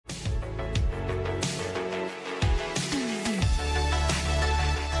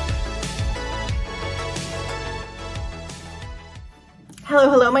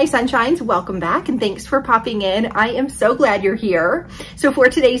Hello, my sunshines. Welcome back and thanks for popping in. I am so glad you're here. So for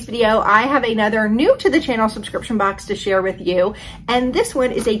today's video, I have another new to the channel subscription box to share with you. And this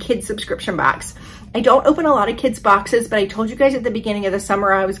one is a kids subscription box. I don't open a lot of kids boxes, but I told you guys at the beginning of the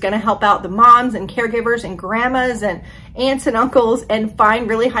summer I was going to help out the moms and caregivers and grandmas and aunts and uncles and find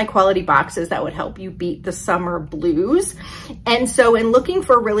really high quality boxes that would help you beat the summer blues. And so in looking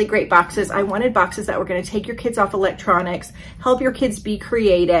for really great boxes, I wanted boxes that were going to take your kids off electronics, help your kids be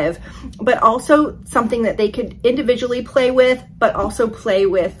creative, but also something that they could individually play with, but also play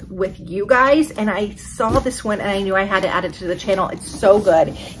with you guys. And I saw this one and I knew I had to add it to the channel. It's so good.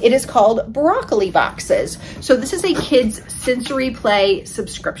 It is called Broccoli Boxes. So this is a kids sensory play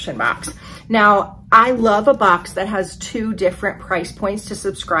subscription box. Now, I love a box that has two different price points to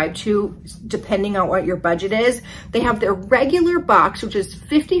subscribe to depending on what your budget is. They have their regular box, which is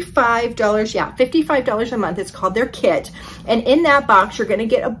 $55. Yeah, $55 a month. It's called their kit. And in that box, you're going to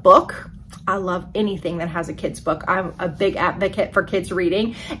get a book. I love anything that has a kid's book. I'm a big advocate for kids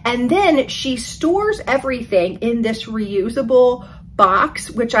reading. And then she stores everything in this reusable box,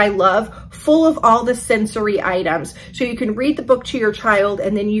 which I love, full of all the sensory items. So you can read the book to your child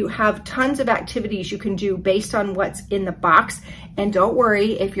and then you have tons of activities you can do based on what's in the box. And don't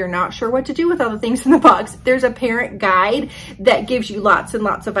worry, if you're not sure what to do with all the things in the box, there's a parent guide that gives you lots and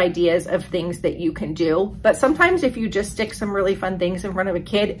lots of ideas of things that you can do. But sometimes if you just stick some really fun things in front of a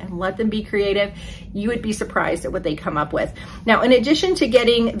kid and let them be creative, you would be surprised at what they come up with. Now, in addition to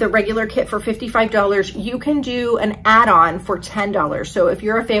getting the regular kit for $55, you can do an add-on for $10. So if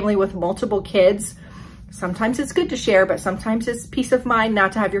you're a family with multiple kids, sometimes it's good to share, but sometimes it's peace of mind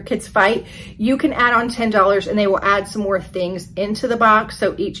not to have your kids fight. You can add on $10 and they will add some more things into the box.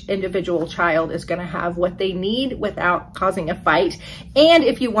 So each individual child is going to have what they need without causing a fight. And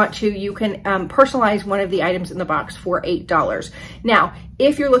if you want to, you can personalize one of the items in the box for $8. Now,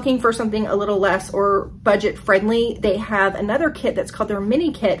 if you're looking for something a little less or budget friendly, they have another kit that's called their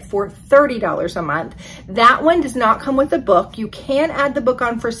mini kit for $30 a month. That one does not come with a book. You can add the book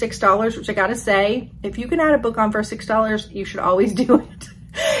on for $6, which I gotta say, if you can add a book on for $6, you should always do it.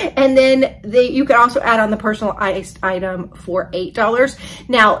 And then you can also add on the personalized item for $8.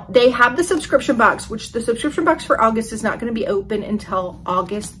 Now, they have the subscription box, which the subscription box for August is not going to be open until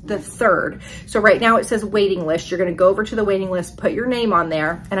August the 3rd. So right now it says waiting list. You're going to go over to the waiting list, put your name on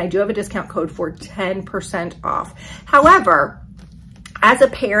there, and I do have a discount code for 10% off. However, as a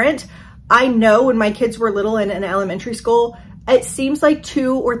parent, I know when my kids were little and in elementary school, it seems like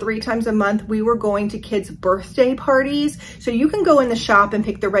 2 or 3 times a month we were going to kids' birthday parties. So you can go in the shop and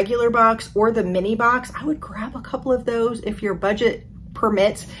pick the regular box or the mini box. I would grab a couple of those if your budget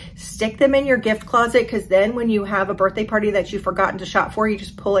permits. Stick them in your gift closet, because then when you have a birthday party that you've forgotten to shop for, you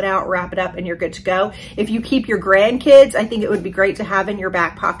just pull it out, wrap it up, and you're good to go. If you keep your grandkids, I think it would be great to have in your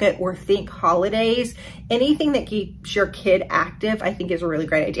back pocket, or think holidays. Anything that keeps your kid active, I think is a really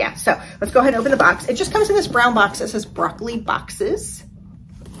great idea. So let's go ahead and open the box. It just comes in this brown box that says Broccoli Boxes.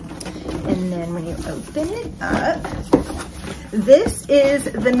 And then when you open it up, this is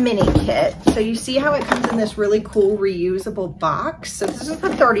the mini kit. So you see how it comes in this really cool reusable box. So this is the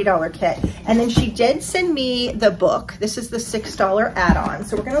 $30 kit. And then she did send me the book. This is the $6 add-on.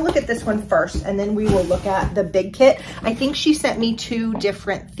 So we're gonna look at this one first and then we will look at the big kit. I think she sent me 2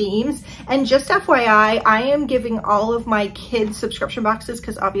 different themes. And just FYI, I am giving all of my kids subscription boxes,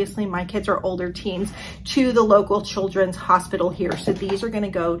 because obviously my kids are older teens, to the local children's hospital here. So these are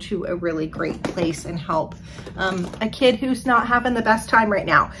gonna go to a really great place and help a kid who's not having the best time right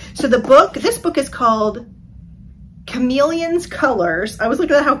now. So this book is called Chameleon's Colors. I was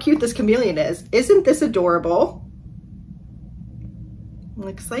looking at how cute this chameleon is. Isn't this adorable?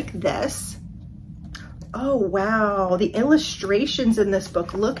 Looks like this. Oh, wow. The illustrations in this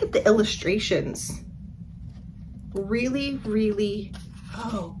book. Look at the illustrations. Really, really,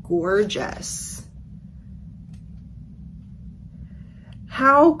 oh, gorgeous.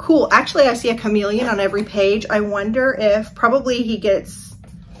 How cool. Actually, I see a chameleon on every page. I wonder if probably he gets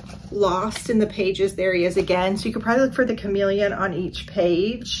lost in the pages. There he is again. So you could probably look for the chameleon on each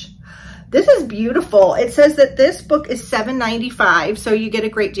page. This is beautiful. It says that this book is $7.95, so you get a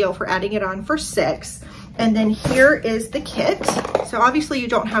great deal for adding it on for $6. And then here is the kit. So obviously you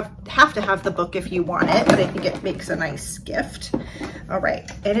don't have to have the book if you want it, but I think it makes a nice gift. All right,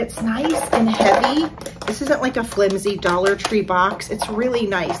 and it's nice and heavy. This isn't like a flimsy Dollar Tree box. It's really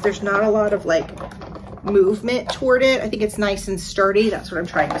nice. There's not a lot of like movement toward it. I think it's nice and sturdy. That's what I'm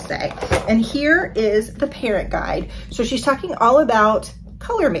trying to say. And here is the parent guide. So she's talking all about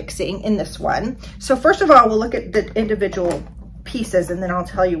color mixing in this one. So first of all, we'll look at the individual pieces and then I'll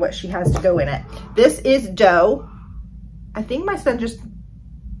tell you what she has to go in it. This is dough. I think my son just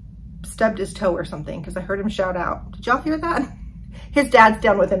stubbed his toe or something because I heard him shout out. Did y'all hear that? His dad's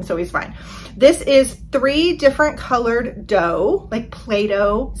down with him, so he's fine. This is 3 different colored dough, like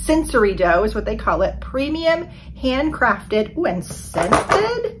Play-Doh. Sensory dough is what they call it. Premium, handcrafted, ooh, and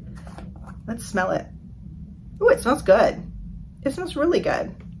scented. Let's smell it. Ooh, it smells good. It smells really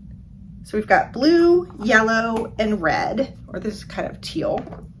good. So we've got blue, yellow, and red, or this is kind of teal.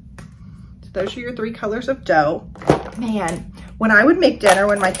 So those are your 3 colors of dough. Man, when I would make dinner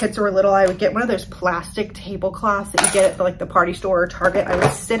when my kids were little, I would get one of those plastic tablecloths that you get at like the party store or Target. I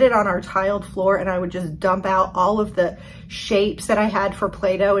would sit it on our tiled floor and I would just dump out all of the shapes that I had for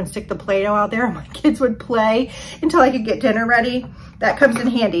Play-Doh and stick the Play-Doh out there. And my kids would play until I could get dinner ready. That comes in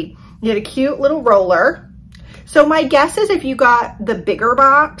handy. You get a cute little roller. So my guess is if you got the bigger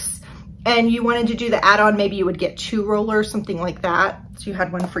box and you wanted to do the add-on, maybe you would get 2 rollers, something like that. So you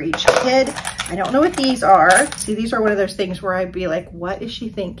had one for each kid. I don't know what these are. See, these are one of those things where I'd be like, what is she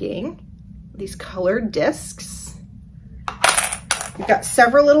thinking? These colored discs. You've got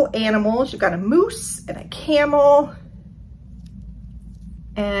several little animals. You've got a moose and a camel.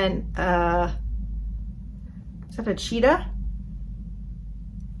 And is that a cheetah?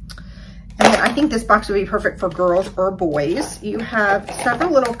 And I think this box would be perfect for girls or boys. You have several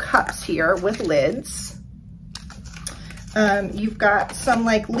little cups here with lids. You've got some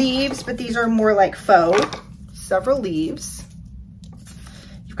like leaves, but these are more like faux. Several leaves.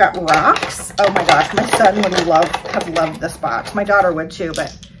 You've got rocks. Oh my gosh, my son would have loved this box. My daughter would too,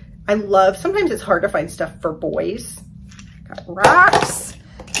 but sometimes it's hard to find stuff for boys. Got rocks.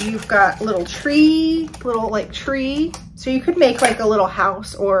 You've got little tree. So you could make like a little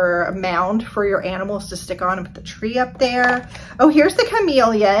house or a mound for your animals to stick on and put the tree up there. Oh, here's the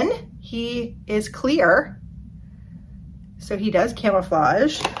chameleon. He is clear. So he does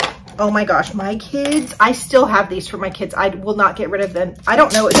camouflage. Oh my gosh, my kids, I still have these for my kids. I will not get rid of them. I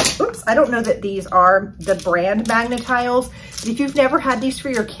don't know that these are the brand Magnetiles, but if you've never had these for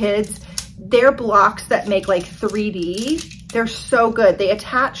your kids, they're blocks that make like 3D. They're so good. They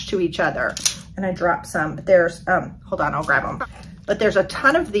attach to each other. And I dropped some, but there's, hold on, I'll grab them. But there's a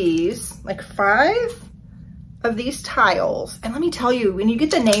ton of these, like 5 of these tiles. And let me tell you, when you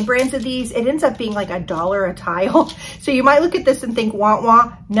get the name brands of these, it ends up being like $1 a tile. So you might look at this and think, wah,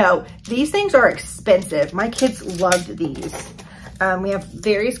 wah. No, these things are expensive. My kids loved these. We have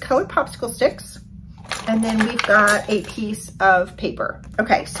various colored popsicle sticks. And then we've got a piece of paper.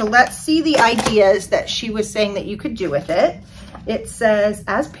 Okay, so let's see the ideas that she was saying that you could do with it. It says,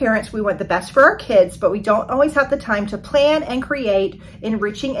 as parents, we want the best for our kids, but we don't always have the time to plan and create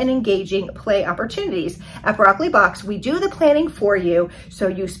enriching and engaging play opportunities. At Broccoli Box, we do the planning for you, so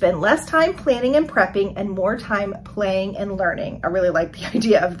you spend less time planning and prepping and more time playing and learning. I really like the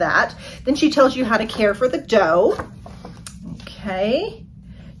idea of that. Then she tells you how to care for the dough. Okay.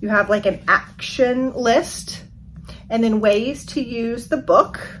 You have like an action list and then ways to use the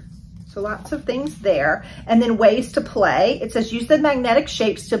book. So lots of things there. And then ways to play. It says use the magnetic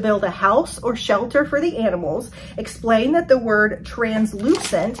shapes to build a house or shelter for the animals. Explain that the word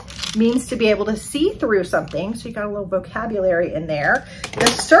translucent means to be able to see through something. So you got a little vocabulary in there. The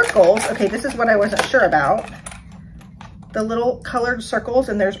circles, okay, this is what I wasn't sure about. The little colored circles,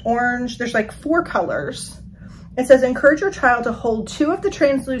 and there's orange, there's like 4 colors. It says encourage your child to hold 2 of the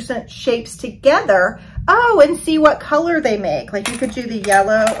translucent shapes together. Oh, and see what color they make. Like you could do the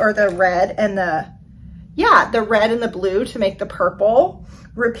yellow or the red and the red and the blue to make the purple.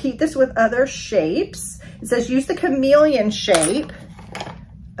 Repeat this with other shapes. It says use the chameleon shape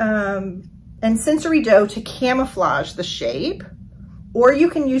and sensory dough to camouflage the shape. Or you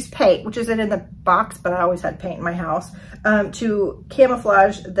can use paint, which isn't in the box, but I always had paint in my house, to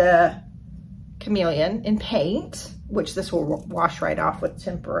camouflage the chameleon in paint, which this will wash right off with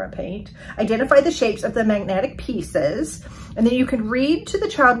tempera paint. Identify the shapes of the magnetic pieces, and then you can read to the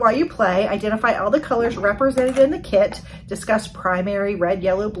child while you play. Identify all the colors represented in the kit. Discuss primary red,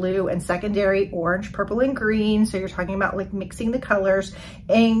 yellow, blue, and secondary orange, purple, and green. So you're talking about like mixing the colors.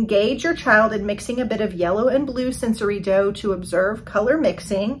 Engage your child in mixing a bit of yellow and blue sensory dough to observe color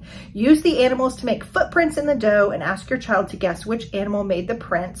mixing. Use the animals to make footprints in the dough and ask your child to guess which animal made the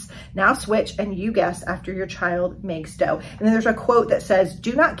prints. Now switch and you guess after your child makes dough. And then there's a quote that says,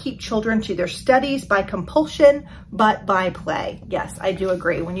 do not keep children to their studies by compulsion, but by play. Yes, I do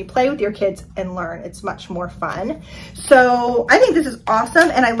agree. When you play with your kids and learn, it's much more fun. So I think this is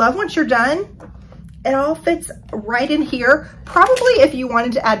awesome. And I love once you're done, It all fits right in here. Probably if you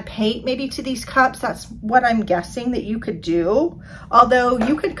wanted to add paint maybe to these cups, that's what I'm guessing that you could do. Although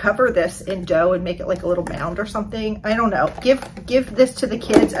you could cover this in dough and make it like a little mound or something. I don't know. Give this to the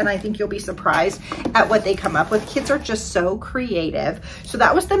kids and I think you'll be surprised at what they come up with. Kids are just so creative. So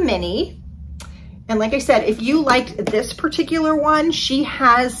that was the mini. And like I said, if you liked this particular one, she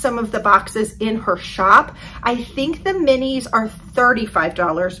has some of the boxes in her shop. I think the minis are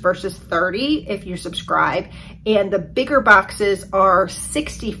 $35 versus $30 if you subscribe. And the bigger boxes are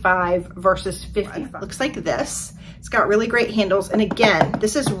 $65 versus $55. Looks like this. It's got really great handles. And again,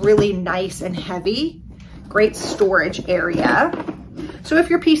 this is really nice and heavy. Great storage area. So if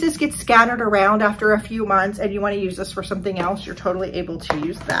your pieces get scattered around after a few months and you want to use this for something else, you're totally able to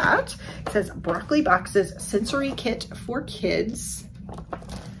use that. It says Broccoli Boxes Sensory Kit for Kids.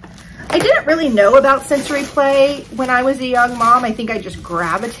 I didn't really know about sensory play when I was a young mom. I think I just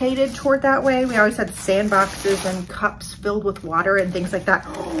gravitated toward that way. We always had sandboxes and cups filled with water and things like that.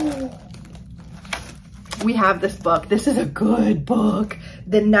 We have this book. This is a good book.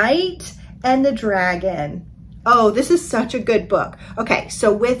 The Knight and the Dragon. Oh, this is such a good book. Okay,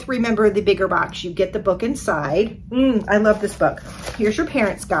 so with Remember the Bigger Box, you get the book inside. I love this book. Here's your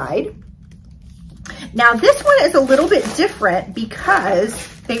parent's guide. Now this one is a little bit different because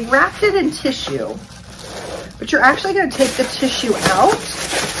they wrapped it in tissue, but you're actually going to take the tissue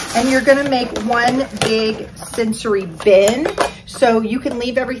out and you're going to make one big sensory bin. So you can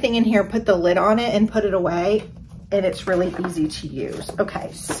leave everything in here, put the lid on it and put it away, and it's really easy to use.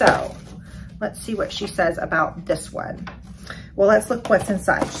 Okay, so let's see what she says about this one. Well, let's look what's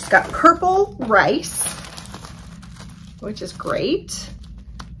inside. She's got purple rice, which is great.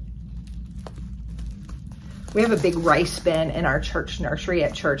 We have a big rice bin in our church nursery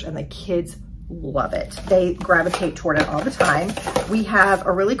at church and the kids love it. They gravitate toward it all the time. We have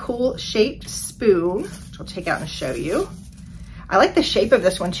a really cool shaped spoon, which I'll take out and show you. I like the shape of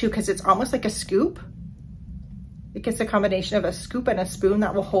this one too because it's almost like a scoop. It gets a combination of a scoop and a spoon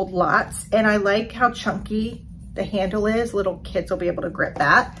that will hold lots. And I like how chunky the handle is. Little kids will be able to grip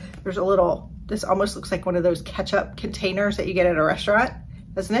that. There's a little, this almost looks like one of those ketchup containers that you get at a restaurant,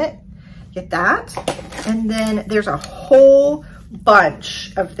 doesn't it? Get that. And then there's a whole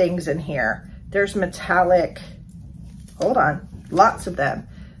bunch of things in here. There's metallic, hold on, lots of them.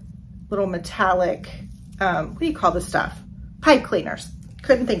 Little metallic, what do you call this stuff? Pipe cleaners.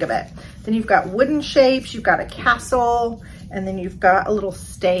 Couldn't think of it. Then you've got wooden shapes, you've got a castle, and then you've got a little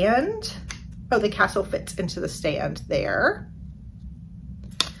stand. Oh, the castle fits into the stand there.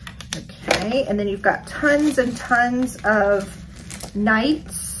 Okay, and then you've got tons and tons of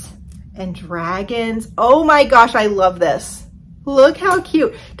knights and dragons. Oh my gosh, I love this. Look how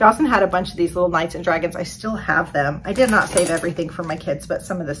cute. Dawson had a bunch of these little knights and dragons. I still have them. I did not save everything for my kids, but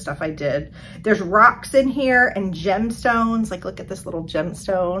some of this stuff I did. There's rocks in here and gemstones. Like, look at this little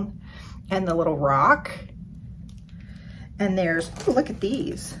gemstone and the little rock. And there's, oh, look at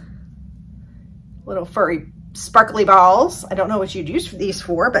these. Little furry sparkly balls. I don't know what you'd use these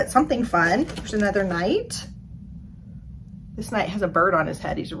for, but something fun. There's another knight. This knight has a bird on his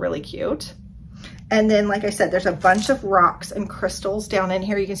head. He's really cute. And then, like I said, there's a bunch of rocks and crystals down in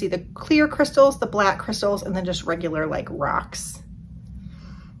here. You can see the clear crystals, the black crystals, and then just regular like rocks.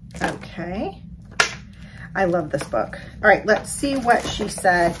 Okay. I love this book. All right, let's see what she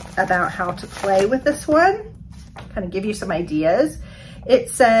said about how to play with this one. Kind of give you some ideas.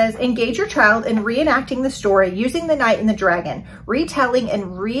 It says, engage your child in reenacting the story using the knight and the dragon. Retelling and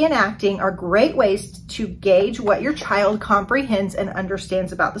reenacting are great ways to gauge what your child comprehends and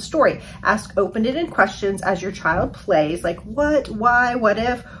understands about the story. Ask open-ended questions as your child plays, like what, why, what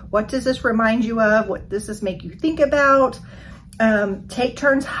if, what does this remind you of, what does this make you think about? Take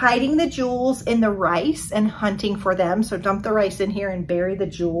turns hiding the jewels in the rice and hunting for them. So dump the rice in here and bury the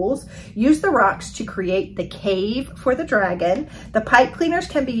jewels. Use the rocks to create the cave for the dragon. The pipe cleaners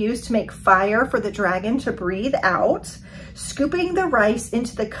can be used to make fire for the dragon to breathe out. Scooping the rice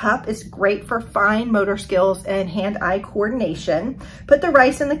into the cup is great for fine motor skills and hand-eye coordination. Put the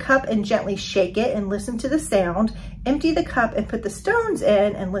rice in the cup and gently shake it and listen to the sound. Empty the cup and put the stones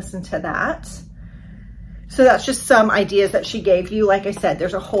in and listen to that. So that's just some ideas that she gave you. Like I said,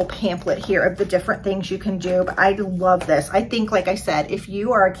 there's a whole pamphlet here of the different things you can do, but I love this. I think, like I said, if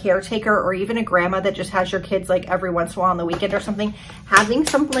you are a caretaker or even a grandma that just has your kids like every once in a while on the weekend or something, having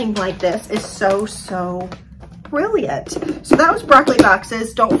something like this is so, so brilliant. So that was Broccoli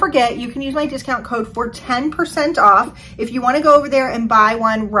Boxes. Don't forget, you can use my discount code for 10% off. If you want to go over there and buy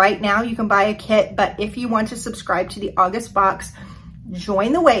one right now, you can buy a kit, but if you want to subscribe to the August box,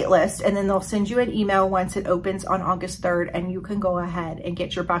 join the wait list, and then they'll send you an email once it opens on August 3rd, and you can go ahead and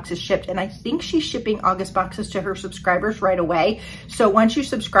get your boxes shipped. And I think she's shipping August boxes to her subscribers right away. So once you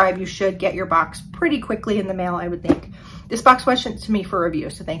subscribe, you should get your box pretty quickly in the mail, I would think. This box was sent to me for review,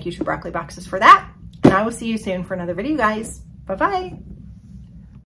 so thank you to Broccoli Boxes for that. And I will see you soon for another video, guys. Bye-bye.